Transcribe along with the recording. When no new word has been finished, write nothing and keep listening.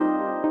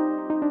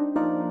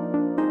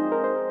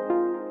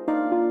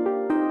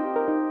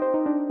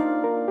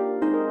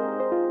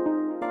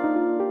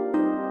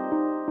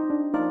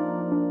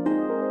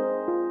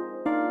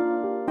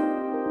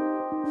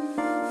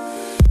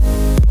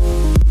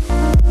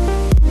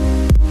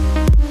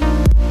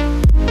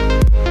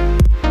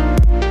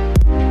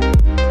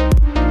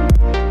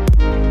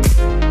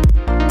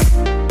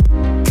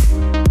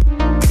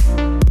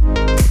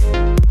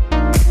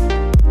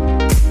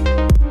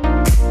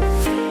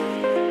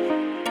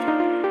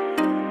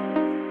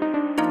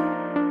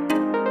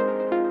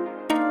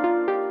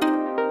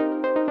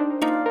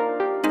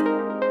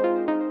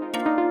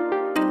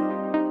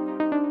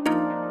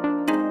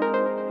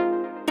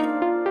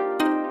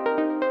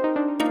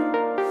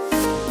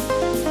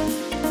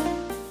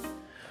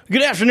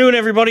Good afternoon,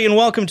 everybody, and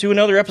welcome to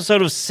another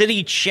episode of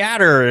City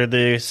Chatter,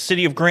 the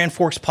City of Grand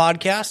Forks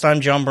podcast.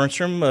 I'm John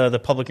Bernstrom, the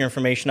Public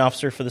Information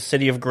Officer for the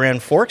City of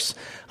Grand Forks.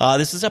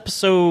 This is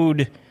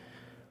episode...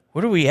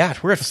 What are we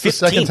at? We're at 15. It's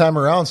the second time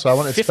around, so I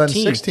want to spend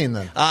 16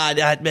 then. Or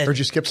did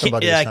you skip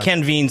somebody?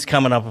 Ken Veen's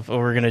coming up.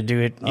 We're going to do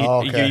it.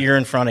 Okay. You're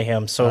in front of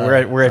him, so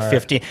we're at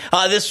 15.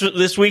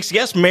 This week's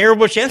guest, Mayor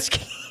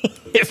Bochenski.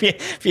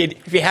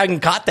 if you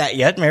haven't caught that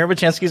yet, Mayor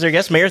Bochenski is our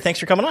guest. Mayor,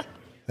 thanks for coming on.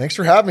 Thanks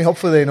for having me.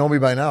 Hopefully they know me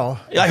by now.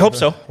 I hope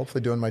so.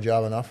 Hopefully doing my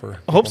job enough. I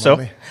hope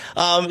so.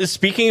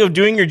 Speaking of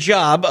doing your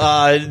job,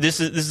 this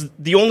is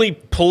the only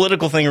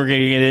political thing we're going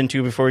to get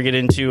into before we get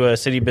into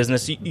city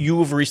business. You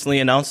have recently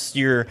announced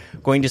you're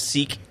going to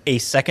seek a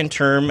second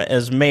term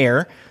as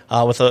mayor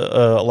with an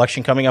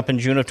election coming up in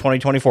June of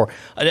 2024.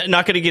 I'm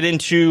not going to get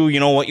into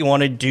what you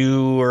want to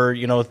do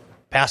or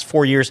past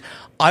 4 years.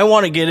 I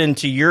want to get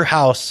into your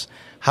house.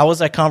 How was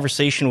that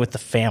conversation with the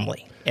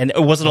family? And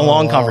was it a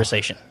long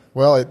conversation?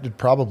 Well, it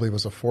probably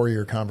was a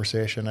 4-year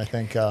conversation. I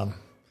think,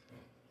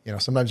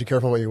 sometimes you're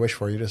careful what you wish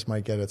for. You just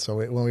might get it. So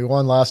when we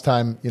won last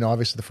time,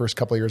 obviously the first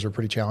couple of years were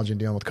pretty challenging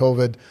dealing with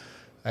COVID.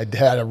 I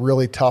had a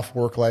really tough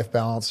work-life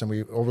balance, and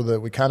we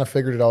kind of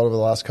figured it out over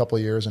the last couple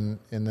of years. And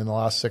in the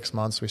last 6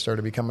 months, we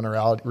started becoming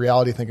a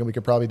reality, thinking we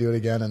could probably do it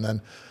again. And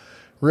then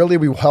really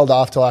we held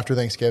off till after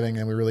Thanksgiving,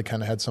 and we really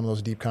kind of had some of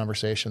those deep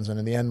conversations. And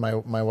in the end,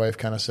 my wife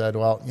kind of said,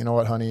 well, you know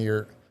what, honey,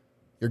 you're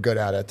good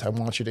at it. I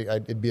want you to.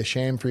 It'd be a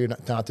shame for you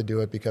not to do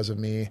it because of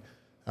me.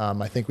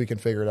 I think we can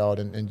figure it out,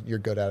 and you're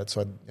good at it.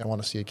 So I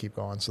want to see you keep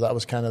going. So that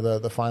was kind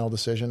of the final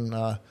decision.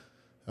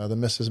 The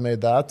missus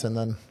made that, and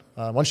then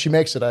once she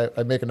makes it,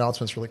 I make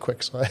announcements really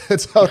quick, so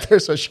it's out there,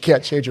 so she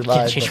can't change her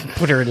mind.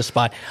 Put her in a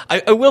spot.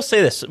 I will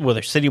say this: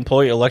 whether city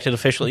employee, elected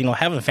official,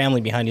 having a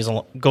family behind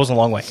you goes a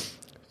long way.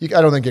 I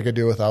don't think you could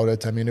do without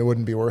it. I mean, it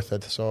wouldn't be worth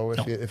it. So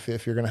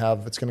if you're going to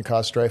have, it's going to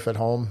cause strife at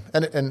home,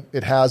 and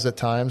it has at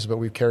times, but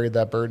we've carried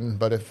that burden.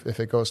 But if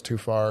it goes too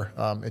far,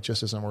 it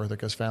just isn't worth it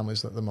because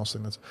family's the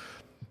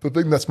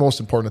thing that's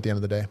most important at the end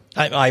of the day.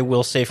 I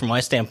will say from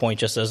my standpoint,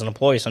 just as an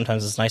employee,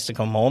 sometimes it's nice to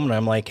come home and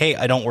I'm like, hey,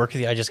 I don't work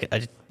with you. I just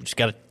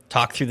got to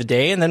talk through the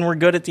day, and then we're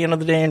good at the end of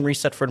the day and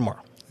reset for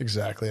tomorrow.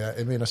 Exactly.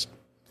 I mean,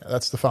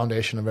 that's the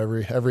foundation of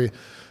every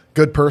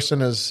good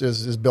person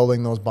is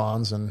building those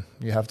bonds, and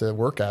you have to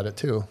work at it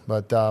too.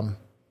 But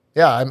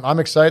I'm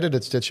excited.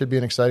 It should be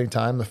an exciting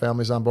time. The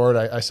family's on board.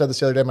 I said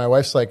this the other day. My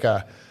wife's like,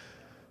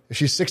 if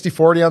she's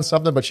 60-40 on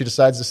something, but she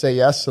decides to say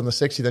yes on the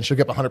 60, then she'll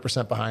get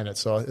 100% behind it.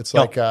 So it's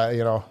like,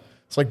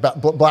 it's like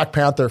Black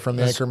Panther from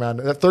the Anchorman.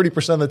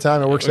 30% of the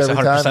time, it works every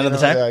 100% time. of the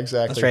time? Yeah,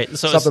 exactly. That's right.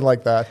 So something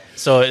like that.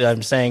 So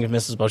I'm saying if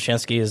Mrs.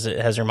 Bochenski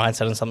has her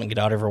mindset on something, get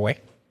out of her way.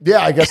 Yeah,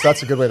 I guess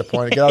that's a good way to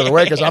point it. Get out of the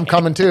way because I'm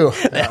coming too.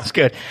 Yeah. That's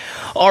good.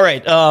 All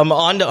right,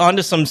 on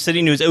to some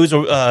city news. It was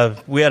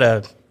we had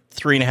a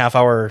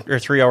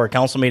 3-hour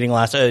council meeting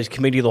last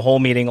committee of the whole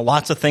meeting.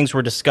 Lots of things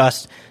were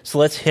discussed. So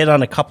let's hit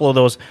on a couple of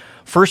those.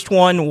 First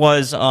one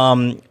was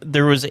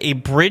there was a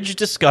bridge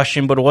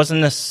discussion, but it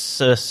wasn't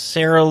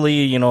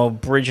necessarily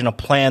bridge and a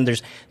plan.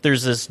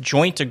 There's this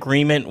joint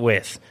agreement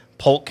with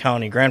Polk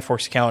County, Grand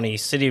Forks County,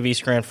 City of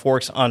East Grand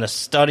Forks on a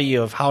study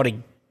of how to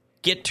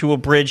get to a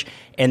bridge,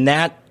 and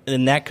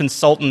that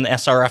consultant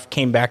SRF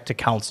came back to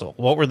council.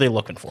 What were they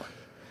looking for?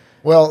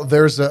 Well,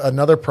 there's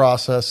another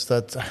process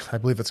that I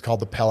believe it's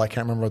called the Pell. I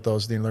can't remember what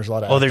those. There's a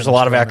lot of there's a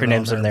lot of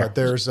acronyms in there. But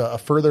there's a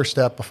further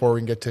step before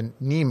we can get to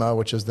NEMA,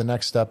 which is the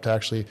next step to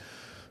actually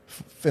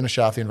finish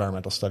off the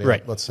environmental study.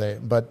 Right. Let's say.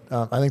 But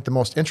I think the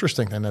most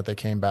interesting thing that they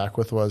came back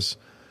with was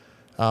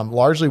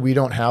largely we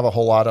don't have a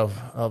whole lot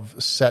of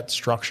set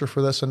structure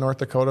for this in North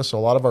Dakota. So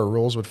a lot of our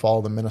rules would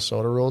follow the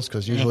Minnesota rules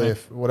because usually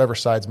if whatever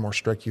side's more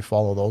strict, you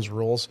follow those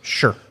rules.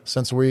 Sure.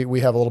 Since we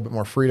have a little bit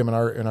more freedom in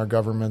our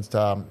government,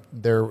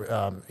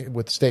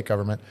 with the state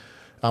government,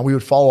 we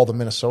would follow all the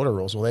Minnesota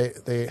rules. Well,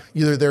 they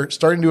either they're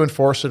starting to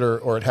enforce it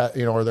or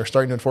they're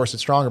starting to enforce it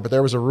stronger. But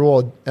there was a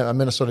rule, a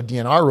Minnesota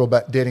DNR rule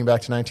dating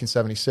back to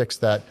 1976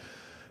 that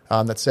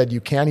said you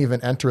can't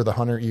even enter the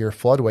 100-year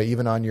floodway,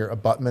 even on your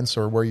abutments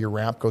or where your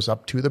ramp goes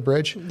up to the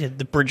bridge. Yeah,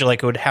 the bridge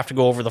would have to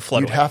go over the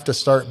floodway. You'd have to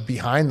start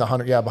behind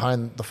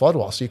behind the flood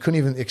wall. So you couldn't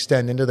even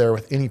extend into there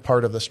with any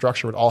part of the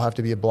structure. It would all have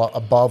to be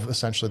above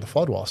essentially the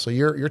flood wall. So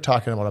you're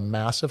talking about a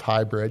massive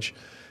high bridge,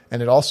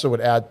 and it also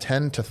would add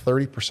 10 to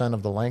 30%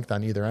 of the length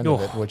on either end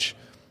of it, which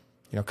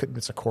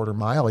it's a quarter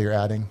mile you're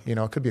adding.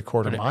 It could be a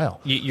quarter mile.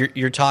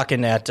 You're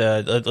talking at,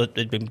 I'm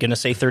going to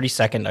say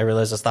 32nd. I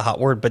realize that's the hot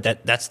word, but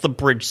that's the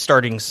bridge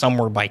starting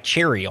somewhere by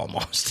Cherry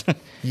almost.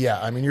 Yeah,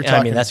 I mean, you're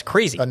talking that's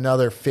crazy.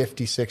 Another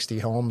 50, 60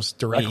 homes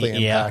directly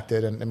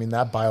impacted. And I mean,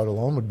 that buyout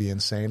alone would be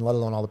insane, let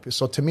alone all the people.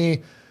 So to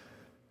me,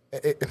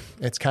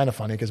 it's kind of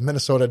funny because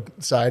Minnesota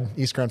side,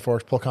 East Grand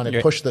Forks, Polk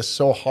County pushed this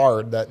so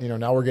hard that,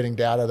 now we're getting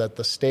data that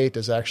the state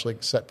has actually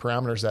set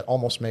parameters that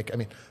almost make,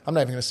 I'm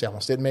not even going to say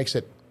almost, it makes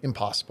it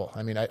impossible.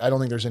 I don't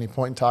think there's any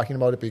point in talking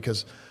about it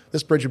because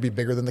this bridge would be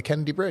bigger than the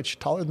Kennedy Bridge,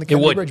 taller than the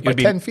Kennedy Bridge by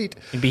 10 feet.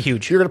 It'd be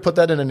huge. You're going to put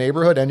that in a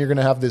neighborhood and you're going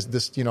to have this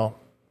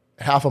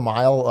half a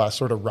mile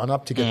sort of run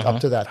up to get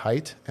up to that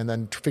height, and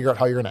then figure out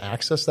how you're going to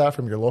access that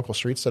from your local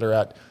streets that are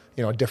at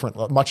a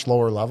different, much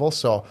lower level.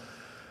 So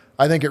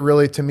I think it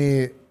really, to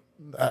me,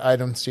 I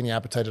don't see any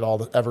appetite at all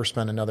to ever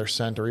spend another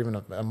cent or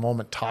even a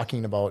moment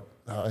talking about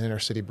an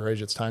intercity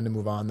bridge. It's time to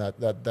move on.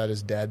 That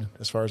is dead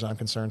as far as I'm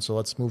concerned. So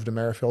let's move to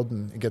Merrifield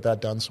and get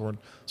that done. So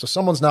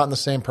someone's not in the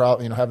same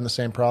problem, having the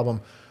same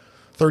problem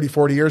 30,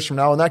 40 years from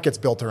now, and that gets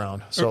built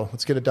around. So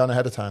let's get it done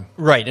ahead of time.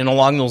 Right, and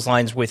along those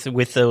lines, with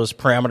those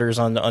parameters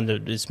on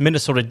it's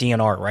Minnesota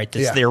DNR, right?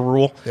 That's their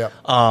rule. Yeah.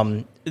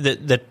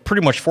 That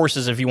pretty much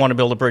forces, if you want to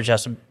build a bridge, it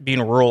has to be in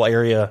a rural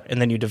area, and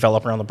then you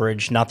develop around the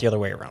bridge, not the other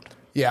way around.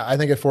 Yeah, I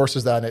think it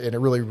forces that, and it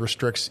really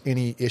restricts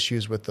any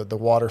issues with the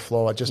water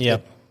flow. It just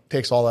it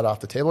takes all that off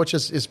the table, which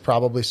is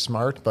probably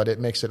smart, but it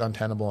makes it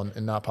untenable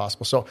and not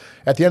possible. So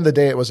at the end of the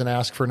day, it was an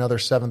ask for another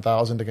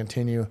 $7,000 to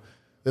continue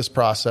this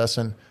process.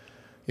 And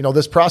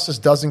this process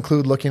does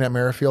include looking at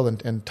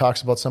Merrifield and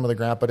talks about some of the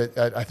grant, but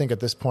I think at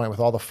this point, with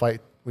all the fight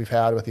we've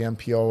had with the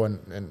MPO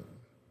and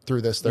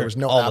through this, there was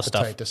no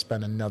appetite to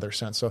spend another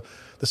cent. So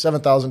the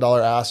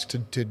 $7,000 ask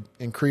to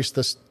increase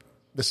this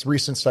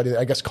recent study,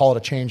 I guess call it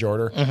a change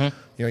order. Mm-hmm.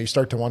 You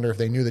start to wonder if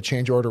they knew the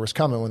change order was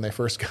coming when they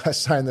first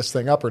signed this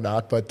thing up or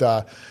not.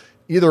 But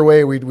either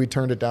way, we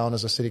turned it down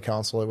as a city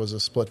council. It was a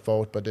split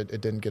vote, but it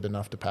didn't get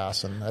enough to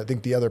pass. And I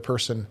think the other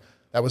person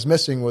that was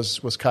missing was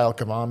Kyle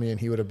Kavami, and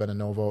he would have been a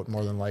no vote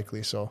more than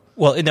likely. So,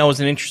 well, that was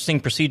an interesting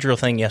procedural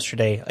thing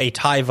yesterday. A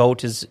tie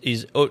vote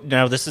is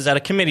now this is at a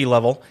committee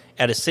level.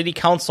 At a city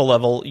council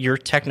level, you're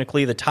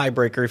technically the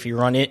tiebreaker if you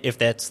run it, if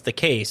that's the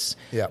case.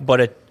 Yeah.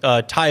 But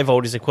a tie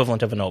vote is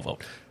equivalent of a no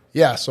vote.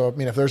 Yeah, so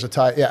if there's a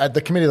tie, at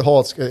the committee of the whole,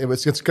 it's going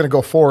to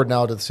go forward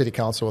now to the city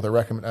council with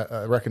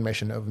a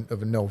recommendation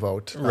of a no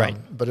vote. Right.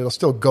 But it'll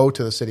still go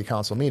to the city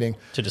council meeting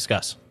to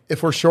discuss.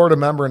 If we're short a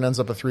member and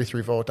ends up a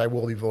 3-3 vote, I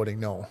will be voting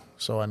no.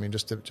 So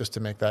just to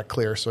make that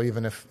clear. So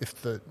even if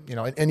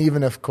and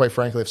even if, quite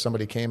frankly, if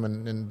somebody came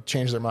and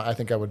changed their mind, I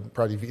think I would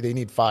probably they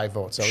need 5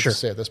 votes. I would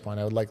just say at this point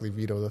I would likely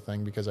veto the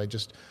thing because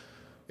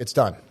it's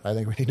done. I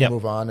think we need to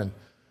move on, and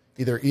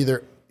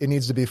either it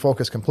needs to be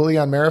focused completely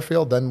on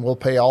Merrifield, then we'll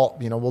pay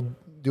we'll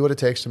do what it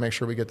takes to make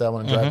sure we get that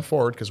one and drive it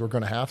forward because we're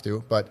going to have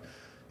to. But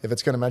if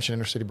it's going to mention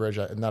intercity bridge,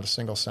 not a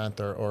single cent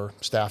or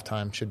staff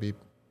time should be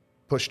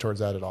pushed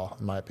towards that at all,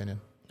 in my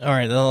opinion. All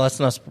right, well,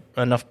 that's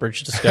enough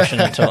bridge discussion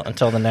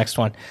until the next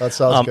one. That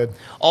sounds good.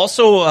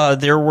 Also,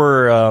 there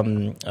were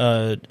an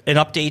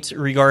update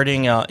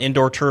regarding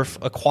indoor turf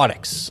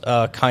aquatics.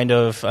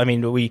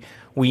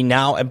 We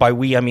now, and by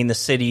we I mean the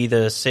city,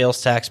 the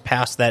sales tax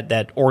passed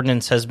that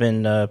ordinance has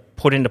been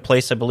put into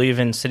place, I believe,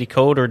 in city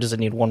code, or does it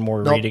need one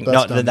more reading?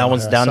 No, that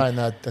one's done. I signed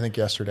that, I think,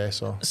 yesterday.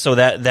 So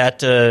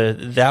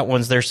that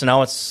one's there. So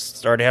now it's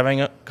started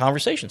having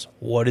conversations.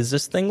 What does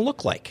this thing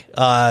look like?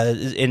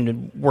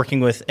 In working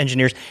with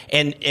engineers,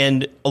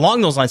 and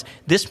along those lines,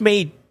 this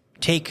may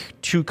take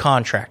 2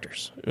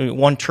 contractors,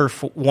 one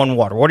turf, one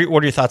water. What are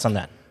your thoughts on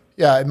that?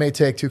 Yeah, it may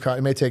take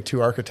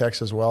 2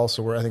 architects as well.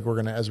 So I think we're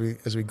going to, as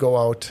we go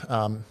out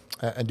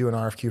and do an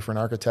RFQ for an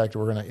architect,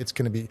 it's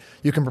going to be,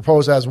 you can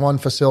propose as one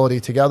facility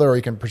together, or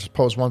you can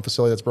propose one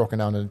facility that's broken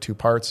down into 2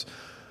 parts.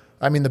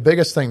 The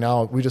biggest thing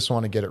now, we just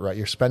want to get it right.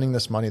 You're spending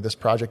this money. This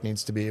project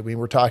needs to be,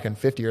 we're talking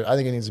 50 years. I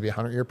think it needs to be a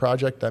 100-year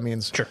project. That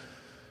means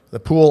the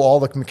pool, all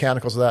the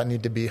mechanicals of that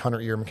need to be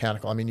 100-year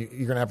mechanical. You're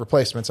going to have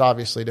replacements,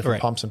 obviously,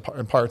 different pumps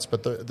and parts,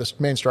 but the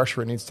main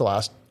structure, it needs to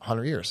last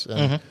 100 years.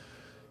 And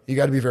you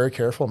got to be very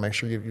careful, make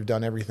sure you've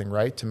done everything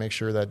right to make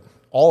sure that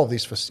all of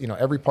these,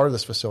 every part of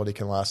this facility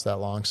can last that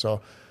long.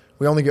 So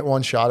we only get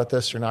one shot at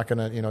this. You're not going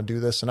to, do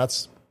this. And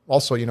that's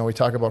also, we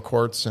talk about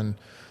courts and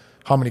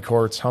how many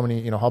courts, how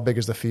many, how big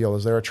is the field?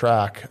 Is there a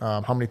track?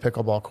 How many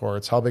pickleball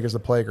courts? How big is the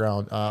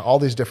playground? All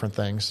these different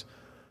things.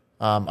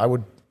 I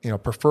would,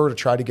 prefer to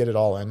try to get it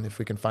all in if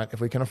we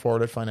can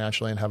afford it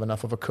financially and have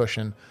enough of a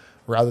cushion,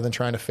 rather than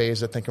trying to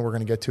phase it, thinking we're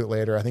going to get to it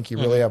later. I think you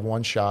really have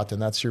one shot,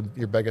 and that's your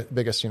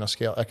biggest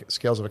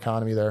scales of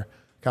economy there,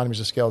 economies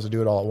of scales to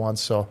do it all at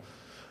once. So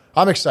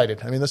I'm excited.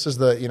 This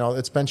is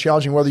it's been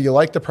challenging whether you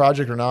like the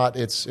project or not.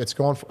 It's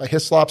going.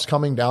 Hislop's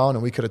coming down,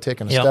 and we could have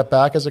taken a step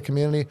back as a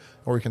community,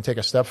 or we can take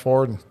a step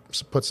forward and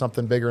put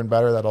something bigger and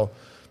better that'll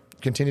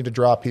continue to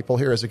draw people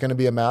here. Is it going to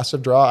be a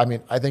massive draw?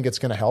 I think it's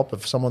going to help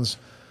if someone's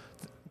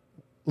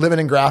living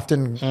in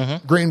Grafton,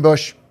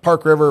 Greenbush,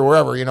 Park River,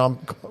 wherever,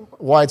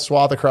 wide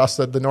swath across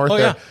the north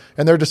there,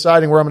 and they're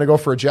deciding where I'm going to go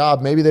for a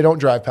job. Maybe they don't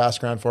drive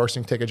past Grand Forks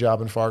and take a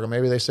job in Fargo.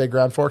 Maybe they say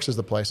Grand Forks is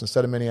the place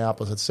instead of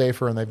Minneapolis. It's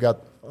safer, and they've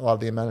got a lot of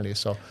the amenities.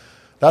 So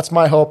that's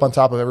my hope, on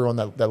top of everyone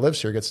that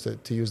lives here gets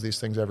to use these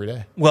things every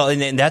day. Well,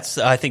 and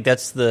I think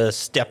that's the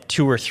step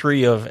 2 or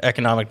 3 of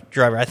economic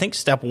driver. I think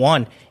step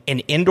 1, an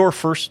indoor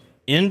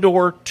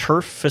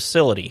turf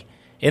facility.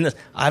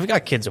 I've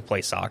got kids that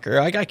play soccer.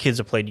 I got kids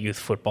that played youth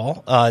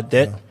football.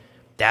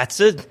 That's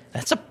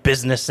a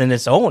business in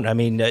its own.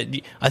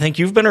 I think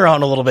you've been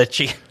around a little bit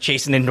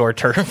chasing indoor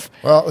turf.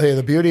 Well, hey,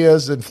 the beauty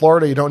is in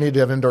Florida you don't need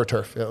to have indoor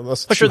turf.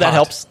 Sure, that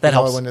helps. That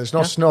helps. When there's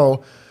no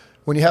snow,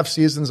 when you have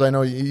seasons, I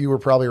know you were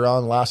probably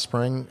around last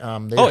spring.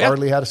 They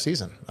hardly had a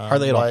season.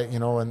 Hardly at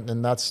all.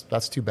 And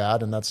that's too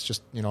bad. And that's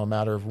just, a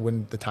matter of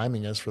when the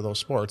timing is for those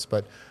sports.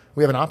 But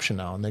we have an option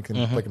now, and they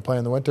can play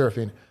in the winter.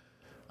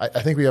 I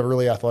think we have a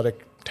really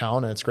athletic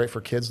town, and it's great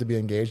for kids to be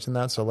engaged in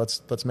that. So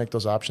let's make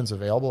those options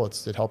available.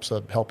 It helps to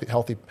have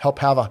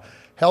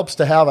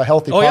a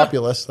healthy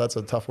populace. That's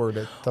a tough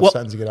word,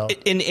 sentence to get out.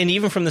 And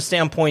even from the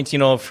standpoint,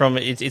 from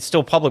it's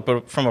still public,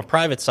 but from a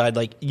private side,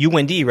 like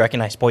UND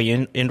recognized,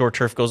 indoor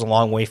turf goes a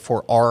long way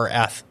for our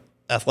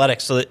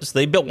athletics. So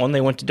they built one.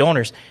 They went to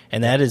donors,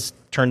 and that is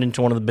turned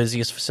into one of the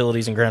busiest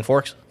facilities in Grand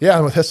Forks. Yeah,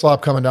 and with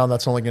Hislop coming down,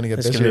 that's only going to get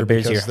busier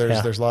because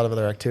there's a lot of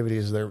other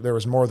activities. There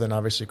was more than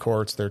obviously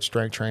courts. There's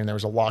strength training. There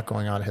was a lot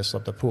going on at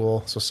Hislop, the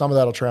pool. So some of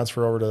that will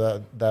transfer over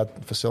to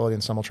that facility,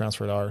 and some will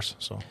transfer to ours.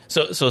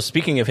 So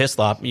speaking of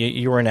Hislop,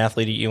 you were an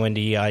athlete at UND.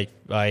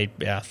 I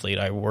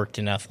worked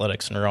in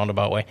athletics in a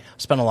roundabout way.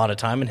 Spent a lot of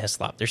time in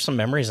Hislop. There's some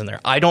memories in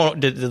there.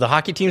 Did the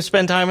hockey team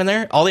spend time in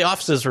there? All the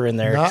offices were in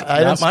there.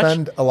 I didn't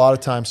spend a lot of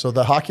time. So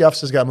the hockey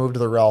offices got moved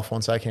to the Ralph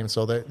once I came.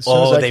 So as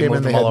soon as I came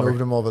in, they had moved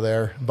them over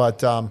there.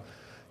 But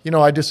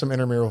I do some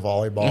intramural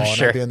volleyball,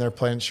 and I'd be in there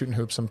shooting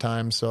hoops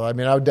sometimes. So I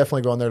would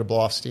definitely go in there to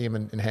blow off steam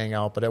and hang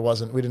out. But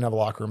we didn't have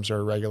locker rooms or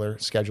a regular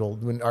schedule.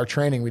 When our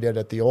training we did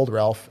at the old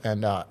Ralph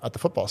and at the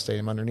football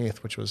stadium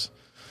underneath, which was.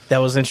 That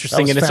was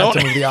interesting in its own.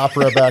 Phantom of the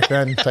Opera back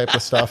then type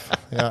of stuff.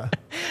 Yeah,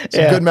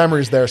 some good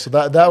memories there. So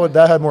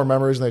that had more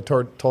memories, and they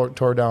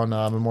tore down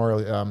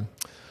Memorial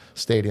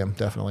Stadium.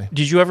 Definitely.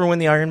 Did you ever win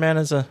the Ironman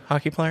as a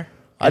hockey player?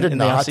 I did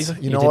not.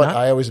 You know what?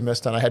 I always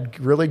missed it. I had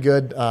really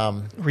good.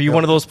 Were you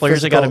one of those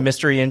players that got a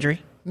mystery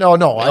injury? No,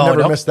 I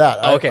never missed that.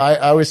 Oh, okay.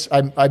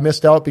 I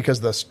missed out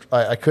because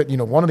I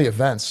couldn't. One of the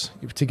events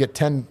to get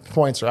 10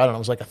 points, or I don't know, it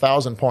was like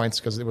 1,000 points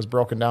because it was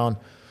broken down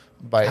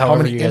by how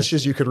many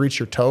inches you could reach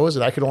your toes,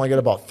 and I could only get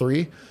about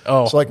 3.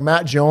 Oh. So like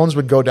Matt Jones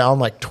would go down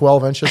like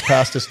 12 inches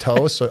past his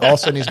toes, so all of a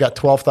sudden he's got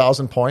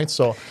 12,000 points.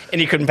 So and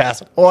you couldn't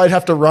pass it. Well, I'd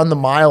have to run the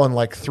mile in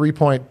like 3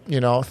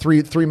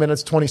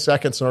 minutes 20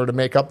 seconds in order to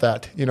make up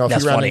that. If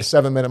That's you ran funny. a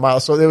 7-minute mile,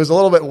 so it was a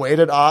little bit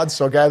weighted odds.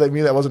 So a guy like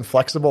me that wasn't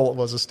flexible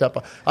was a step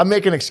up. I'm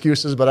making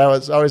excuses, but I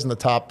was always in the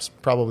top,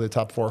 probably the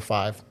top 4 or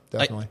 5,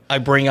 definitely. I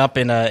bring up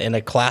in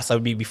a class I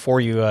would be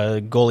before you,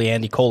 goalie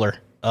Andy Kohler.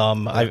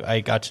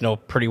 I got to know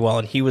pretty well,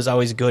 and he was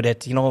always good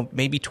at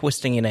maybe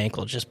twisting an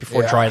ankle just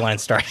before dry line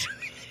started.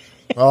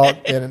 Well,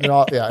 in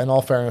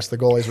all fairness, the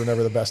goalies were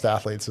never the best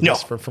athletes.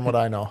 From what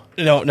I know.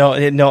 No.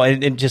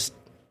 It just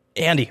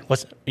Andy, are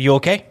you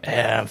okay?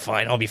 I'm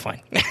fine. I'll be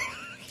fine.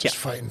 Just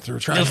fighting through,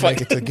 trying to make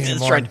it to the game.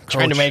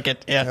 Trying to make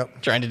it. Yeah,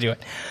 trying to do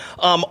it.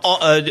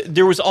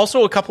 There was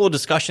also a couple of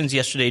discussions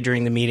yesterday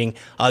during the meeting.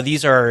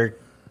 These are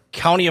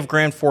County of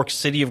Grand Forks,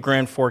 City of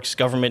Grand Forks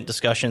government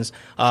discussions.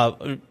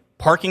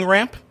 Parking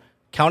ramp.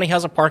 County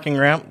has a parking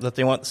ramp that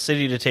they want the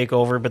city to take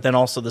over, but then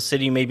also the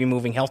city may be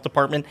moving health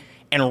department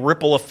and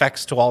ripple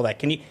effects to all that.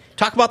 Can you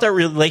talk about that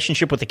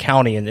relationship with the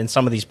county and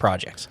some of these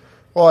projects?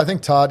 Well, I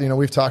think Todd,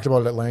 we've talked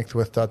about it at length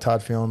with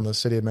Todd Phelan, the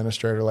city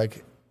administrator.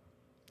 Like,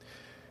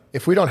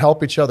 if we don't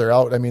help each other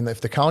out,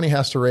 if the county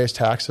has to raise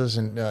taxes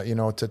and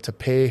to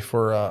pay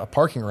for a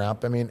parking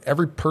ramp,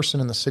 every person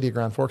in the city of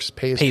Grand Forks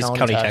pays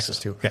county taxes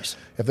too. Yes.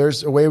 If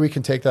there's a way we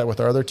can take that with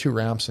our other 2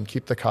 ramps and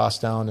keep the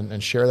cost down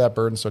and share that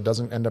burden so it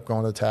doesn't end up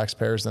going to the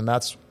taxpayers, then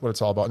that's what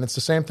it's all about. And it's the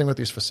same thing with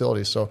these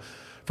facilities. So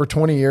for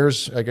 20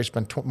 years, I guess it's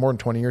been more than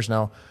 20 years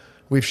now,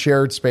 we've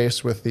shared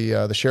space with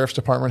the sheriff's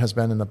department has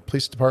been in the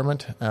police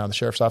department, the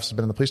sheriff's office has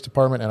been in the police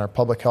department, and our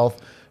public health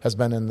has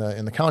been in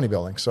the county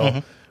building.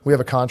 So we have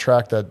a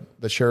contract that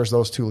shares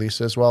those 2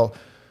 leases. Well,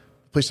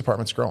 police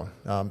department's grown.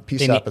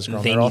 PSAP has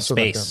grown.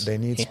 They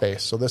need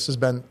space. So this has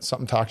been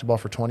something talked about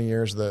for 20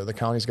 years. The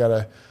county's got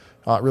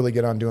to really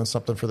get on doing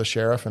something for the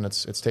sheriff, and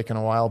it's taken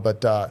a while.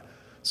 But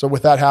so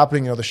with that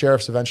happening, the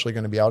sheriff's eventually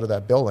going to be out of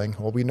that building.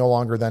 Well, we no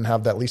longer then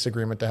have that lease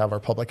agreement to have our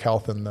public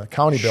health in the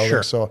county building.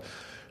 Sure. So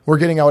we're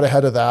getting out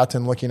ahead of that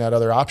and looking at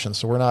other options.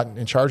 So we're not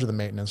in charge of the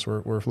maintenance.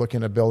 We're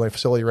looking to build a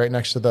facility right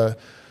next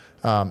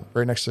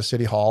to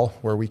City Hall,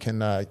 where we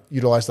can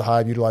utilize the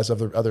hive, utilize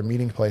other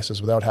meeting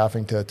places without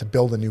having to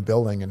build a new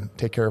building and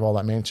take care of all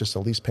that maintenance. Just a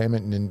lease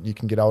payment, and then you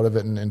can get out of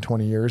it in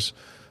 20 years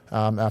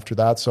after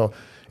that. So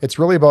it's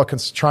really about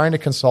trying to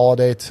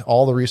consolidate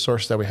all the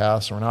resources that we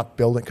have, so we're not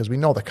building, because we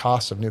know the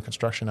cost of new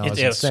construction now is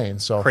insane.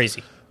 So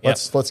crazy.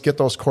 Let's get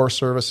those core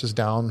services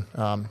down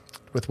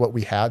with what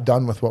we have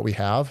done with what we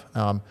have.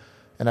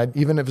 And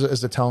even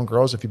as the town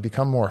grows, if you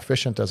become more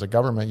efficient as a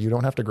government, you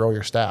don't have to grow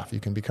your staff. You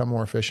can become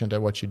more efficient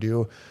at what you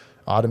do,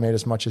 automate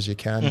as much as you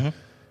can.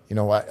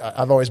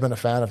 I've always been a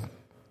fan of,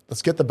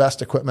 let's get the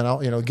best equipment out,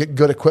 get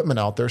good equipment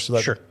out there so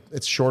that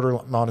it's shorter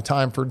amount of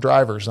time for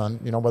drivers on,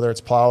 whether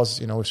it's plows,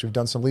 which we've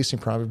done some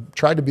leasing. We've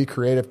tried to be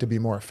creative to be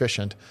more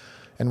efficient.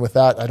 And with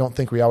that, I don't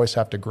think we always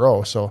have to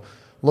grow. So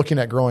looking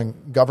at growing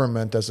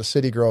government as the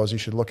city grows, you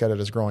should look at it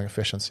as growing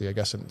efficiency, I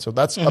guess. And so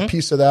that's a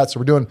piece of that. So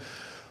we're doing,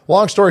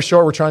 long story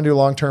short, we're trying to do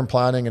long-term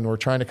planning, and we're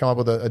trying to come up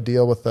with a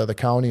deal with the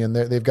county, and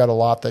they've got a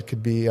lot that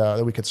could be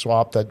that we could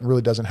swap that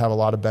really doesn't have a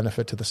lot of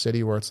benefit to the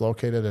city where it's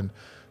located, and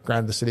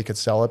Granted, the city could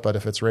sell it, but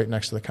if it's right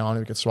next to the county,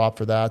 we could swap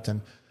for that.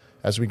 And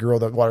as we grow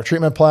the water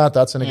treatment plant,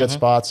 that's in a good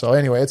spot. So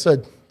anyway,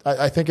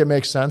 I think it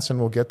makes sense, and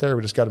we'll get there.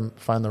 We just got to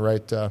find the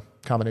right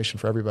combination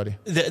for everybody.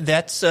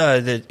 That's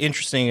the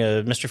interesting.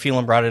 Mr.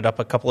 Phelan brought it up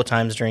a couple of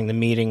times during the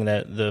meeting,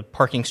 that the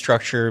parking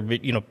structure,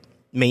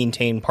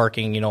 maintain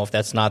parking. If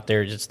that's not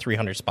there, it's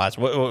 300 spots.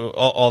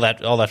 All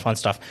that fun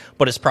stuff.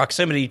 But its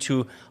proximity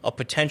to a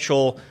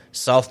potential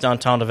South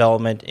Downtown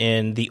development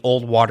in the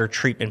old water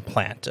treatment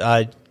plant.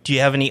 Do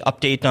you have any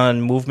update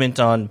on movement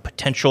on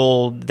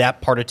potential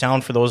that part of town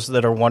for those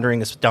that are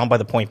wondering? It's down by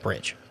the Point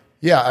Bridge.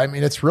 Yeah, I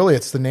mean, it's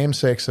the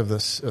namesakes of the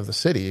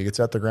city. It's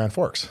at the Grand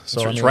Forks.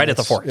 So it's right at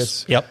the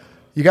Forks. Yep.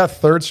 You got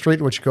 3rd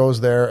Street, which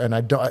goes there, and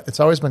it's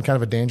always been kind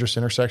of a dangerous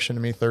intersection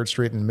to me, 3rd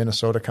Street and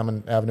Minnesota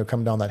Avenue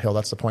coming down that hill.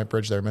 That's the Point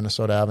Bridge there,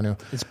 Minnesota Avenue.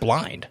 It's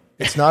blind.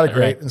 It's not a great,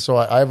 right. And so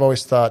I've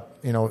always thought,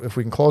 if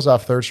we can close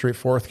off 3rd Street,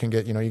 4th can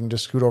get, you can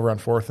just scoot over on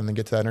 4th and then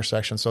get to that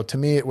intersection. So to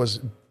me, it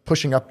was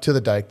pushing up to the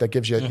dike. That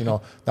gives you,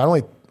 not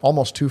only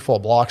almost 2 full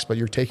blocks, but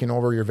you're taking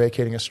over, you're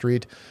vacating a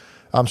street.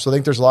 So I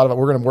think there's a lot of it.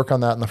 We're going to work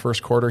on that in the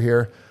first quarter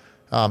here.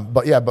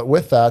 But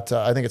with that,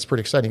 I think it's pretty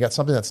exciting. You got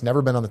something that's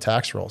never been on the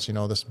tax rolls.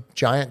 This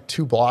giant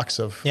 2 blocks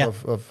of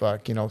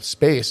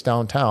space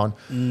downtown.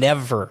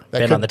 Never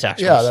been on the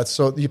tax rolls. Yeah, that's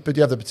so. But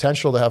you have the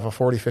potential to have a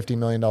 $40-50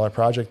 million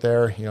project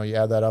there. You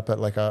add that up at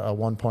like a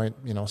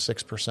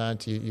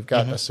 1.6%. You've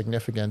got a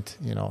significant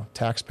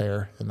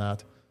taxpayer in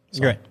that.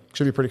 So right.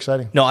 Should be pretty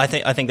exciting. No, I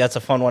think that's a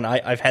fun one.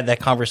 I've had that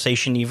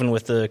conversation even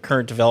with the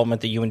current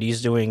development that UND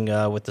is doing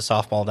with the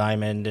softball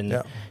diamond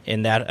and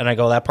in that. And I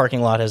go, that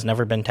parking lot has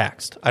never been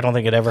taxed. I don't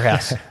think it ever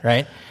has,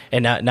 right?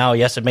 And now,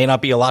 yes, it may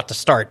not be a lot to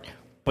start,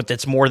 but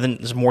it's more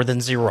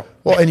than zero.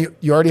 Well, and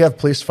you already have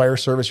police, fire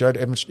service, you already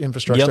have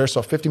infrastructure there.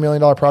 So $50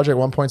 million project,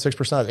 1.6%,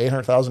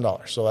 that's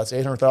 $800,000. So that's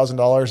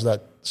 $800,000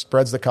 that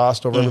spreads the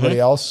cost over everybody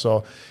else.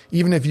 So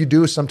even if you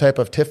do some type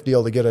of TIF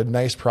deal to get a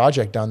nice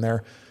project done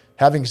there,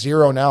 having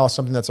zero now,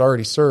 something that's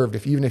already served,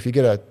 even if you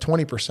get a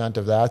 20%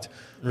 of that,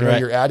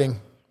 you're adding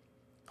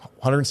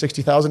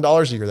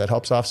 $160,000 a year. That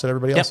helps offset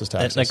everybody else's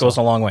taxes. That goes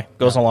a long way.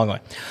 A long way.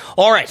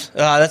 All right,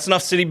 that's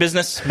enough city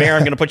business. Mayor,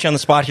 I'm going to put you on the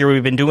spot here.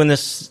 We've been doing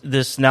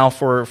this now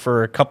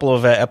for a couple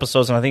of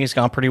episodes, and I think it's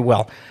gone pretty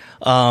well.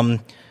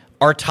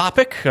 Our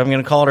topic, I'm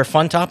going to call it our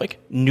fun topic,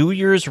 New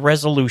Year's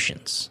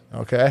resolutions.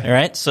 Okay. All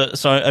right. So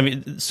I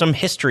mean, some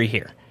history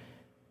here.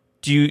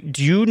 Do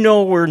you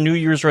know where New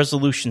Year's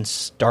resolutions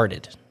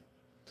started?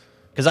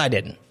 Because I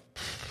didn't.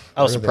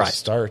 I was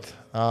surprised. Where did they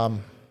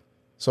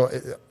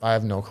start? I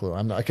have no clue.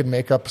 I could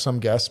make up some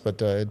guess,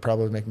 but it'd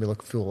probably make me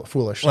look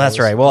foolish. Well, that's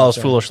right. Well, I was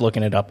foolish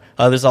looking it up.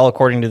 This is all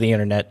according to the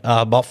internet.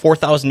 About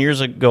 4,000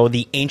 years ago,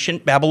 the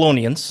ancient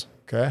Babylonians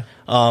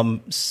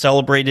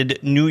celebrated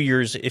New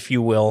Year's, if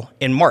you will,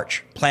 in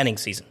March, planting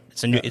season.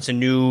 It's a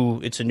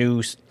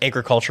new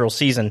agricultural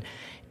season,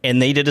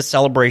 and they did a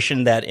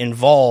celebration that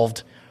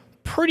involved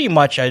pretty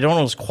much, I don't know,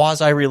 it was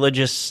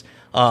quasi-religious.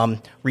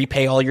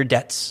 Repay all your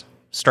debts.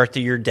 Start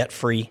the year debt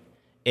free,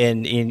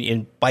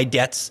 and buy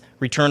debts,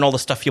 return all the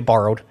stuff you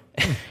borrowed,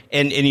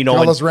 and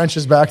all those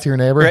wrenches back to your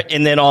neighbor, right?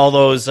 And then all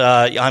those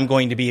I'm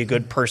going to be a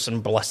good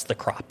person, bless the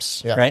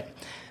crops, right?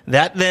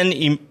 That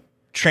then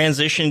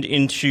transitioned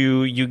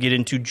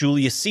into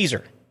Julius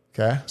Caesar.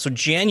 Okay. So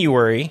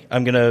January,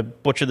 I'm going to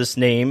butcher this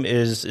name,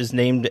 is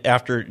named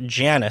after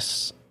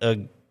Janus, a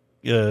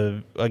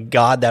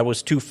god that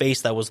was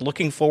two-faced, that was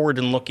looking forward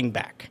and looking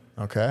back.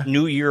 Okay.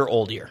 New year,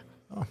 old year.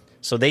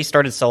 So they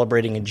started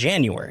celebrating in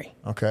January.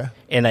 Okay.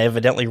 And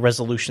evidently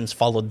resolutions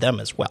followed them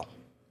as well.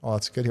 Oh,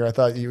 that's good here. I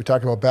thought you were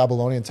talking about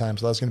Babylonian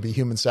times. So that was going to be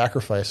human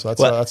sacrifice. So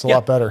that's a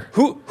lot better.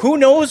 Who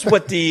knows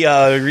what the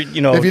if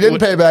you didn't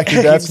pay back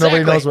your debts, exactly.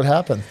 Nobody knows what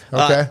happened.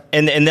 Okay.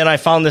 And then I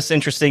found this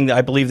interesting.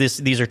 I believe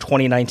these are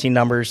 2019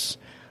 numbers.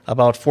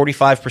 About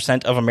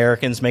 45% of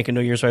Americans make a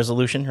New Year's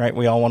resolution. Right?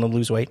 We all want to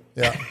lose weight.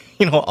 Yeah.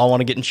 All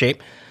want to get in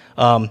shape.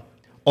 Only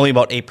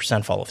about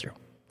 8% follow through.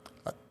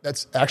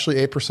 That's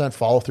actually 8%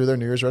 follow through their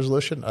New Year's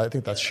resolution. I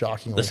think that's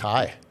shockingly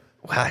high.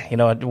 Wow,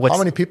 how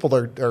many people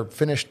are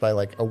finished by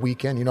like a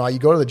weekend? You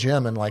go to the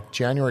gym and like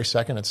January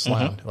 2nd it's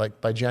slammed. Mm-hmm. Like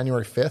by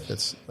January 5th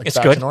it's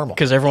back good to normal.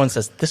 Because everyone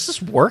says this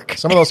is work.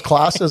 Some of those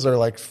classes are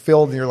like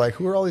filled, and you're like,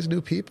 who are all these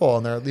new people?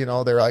 And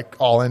they're like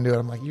all into it.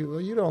 I'm like,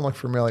 you don't look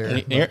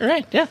familiar. You're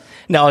right? Yeah.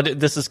 Now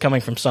this is coming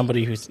from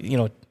somebody who's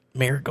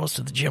Mayor goes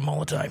to the gym all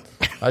the time.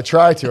 I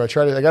try to. I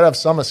got to have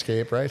some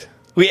escape, right?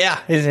 Well, yeah,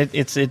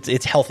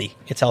 it's healthy.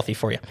 It's healthy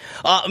for you,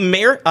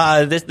 Mayor.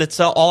 That's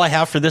all I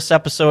have for this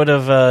episode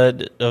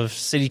of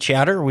City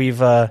Chatter.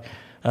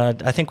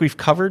 I think we've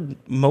covered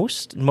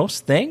most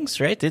things,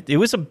 right? It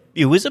was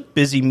a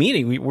busy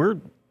meeting.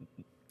 We're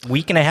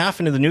week and a half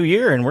into the new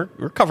year, and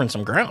we're covering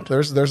some ground.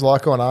 There's a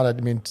lot going on. I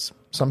mean,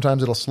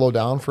 sometimes it'll slow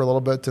down for a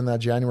little bit in that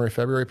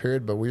January-February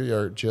period, but we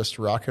are just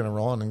rocking and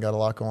rolling and got a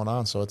lot going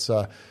on. So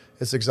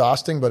it's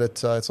exhausting, but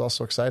it's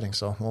also exciting.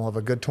 So we'll have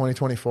a good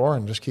 2024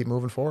 and just keep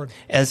moving forward.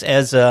 As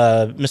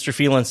Mr.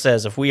 Phelan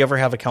says, if we ever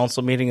have a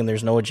council meeting and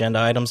there's no agenda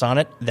items on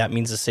it, that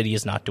means the city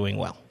is not doing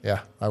well.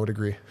 Yeah, I would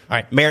agree. All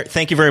right, Mayor,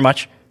 thank you very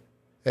much.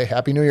 Hey,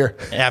 Happy New Year.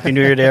 Happy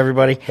New Year to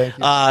everybody. Thank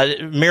you.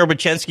 Mayor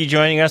Bochenski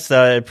joining us.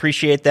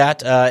 Appreciate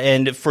that.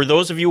 And for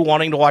those of you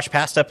wanting to watch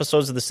past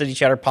episodes of the City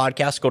Chatter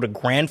podcast, go to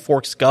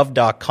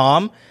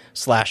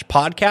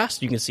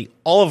grandforksgov.com/podcast. You can see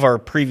all of our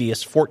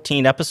previous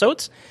 14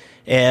 episodes.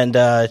 And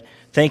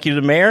thank you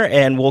to the mayor,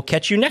 and we'll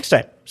catch you next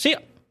time. See ya.